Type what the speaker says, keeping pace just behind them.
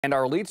And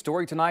our lead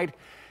story tonight,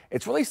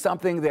 it's really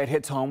something that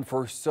hits home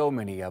for so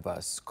many of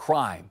us.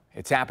 Crime.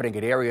 It's happening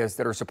at areas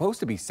that are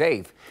supposed to be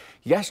safe.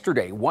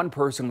 Yesterday, one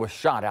person was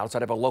shot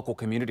outside of a local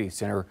community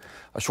center.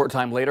 A short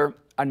time later,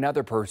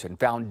 another person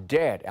found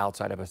dead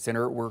outside of a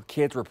center where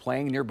kids were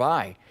playing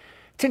nearby.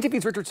 10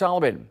 TV's Richard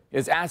Solomon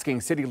is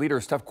asking city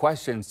leaders tough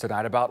questions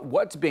tonight about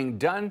what's being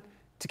done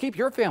to keep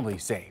your family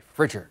safe.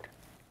 Richard.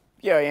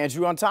 Yeah,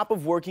 Andrew, on top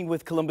of working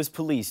with Columbus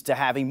Police to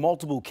having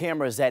multiple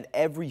cameras at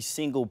every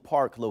single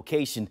park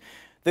location,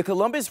 the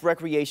Columbus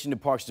Recreation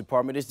and Parks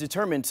Department is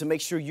determined to make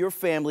sure your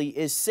family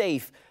is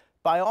safe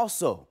by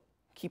also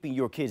keeping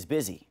your kids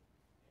busy.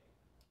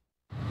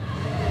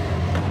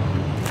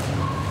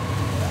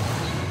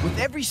 With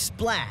every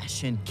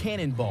splash and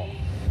cannonball,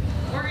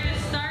 we're going to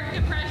start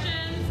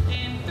compressions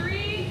in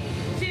 3,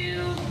 2,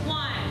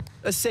 1.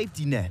 A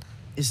safety net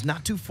is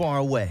not too far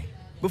away.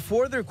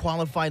 Before they're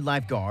qualified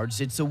lifeguards,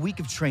 it's a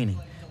week of training.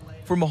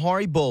 For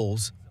Mahari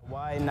Bowles,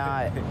 why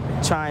not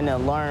trying to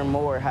learn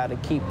more how to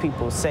keep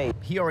people safe?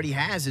 He already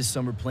has his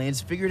summer plans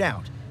figured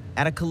out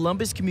at a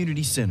Columbus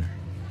Community Center.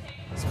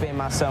 Spend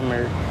my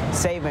summer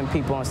saving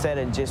people instead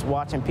of just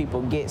watching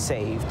people get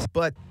saved.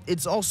 But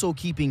it's also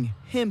keeping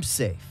him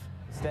safe.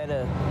 Instead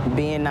of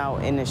being out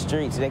in the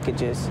streets, they could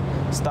just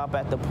stop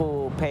at the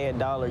pool, pay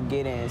 $1,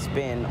 get in, and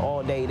spend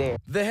all day there.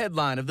 The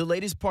headline of the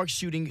latest park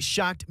shooting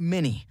shocked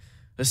many.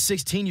 A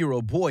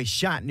 16-year-old boy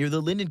shot near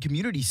the Linden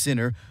Community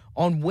Center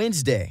on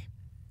Wednesday.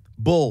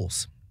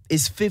 Bowles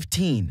is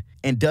 15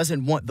 and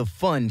doesn't want the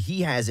fun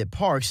he has at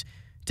parks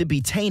to be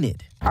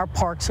tainted. Our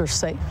parks are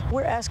safe.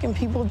 We're asking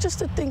people just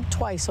to think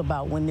twice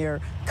about when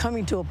they're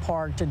coming to a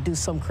park to do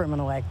some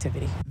criminal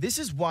activity. This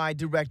is why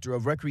Director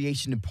of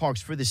Recreation and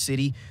Parks for the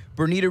city,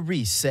 Bernita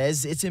Reese,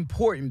 says it's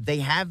important they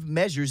have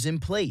measures in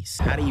place.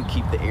 How do you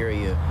keep the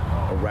area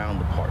around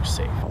the park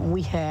safe?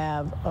 We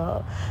have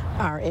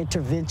our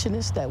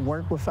interventionists that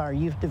work with our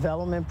youth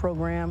development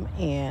program,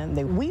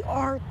 and we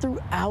are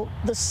throughout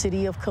the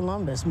city of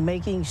Columbus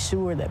making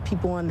sure that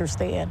people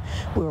understand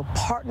we're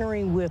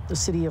partnering with the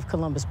city of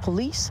Columbus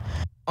Police.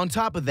 On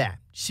top of that,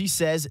 she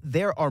says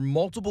there are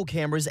multiple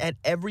cameras at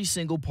every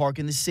single park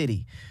in the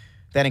city.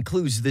 That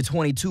includes the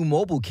 22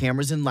 mobile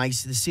cameras and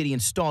lights the city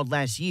installed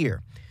last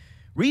year.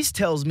 Reese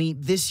tells me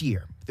this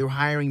year they're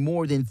hiring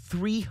more than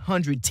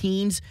 300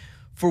 teens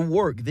for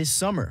work this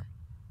summer,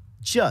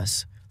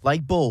 just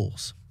like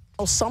Bowles.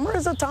 Summer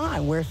is a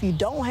time where if you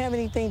don't have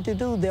anything to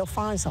do, they'll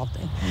find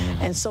something.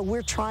 And so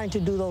we're trying to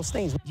do those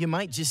things. You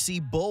might just see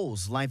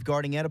Bowles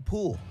lifeguarding at a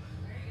pool.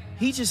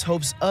 He just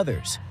hopes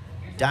others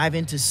dive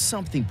into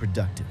something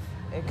productive.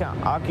 It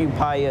can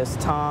occupy us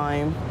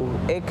time.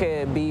 It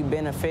could be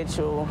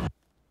beneficial.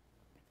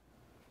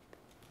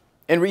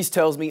 And Reese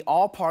tells me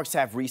all parks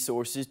have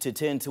resources to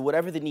tend to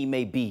whatever the need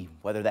may be,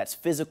 whether that's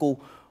physical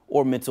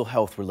or mental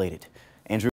health related. Andrew.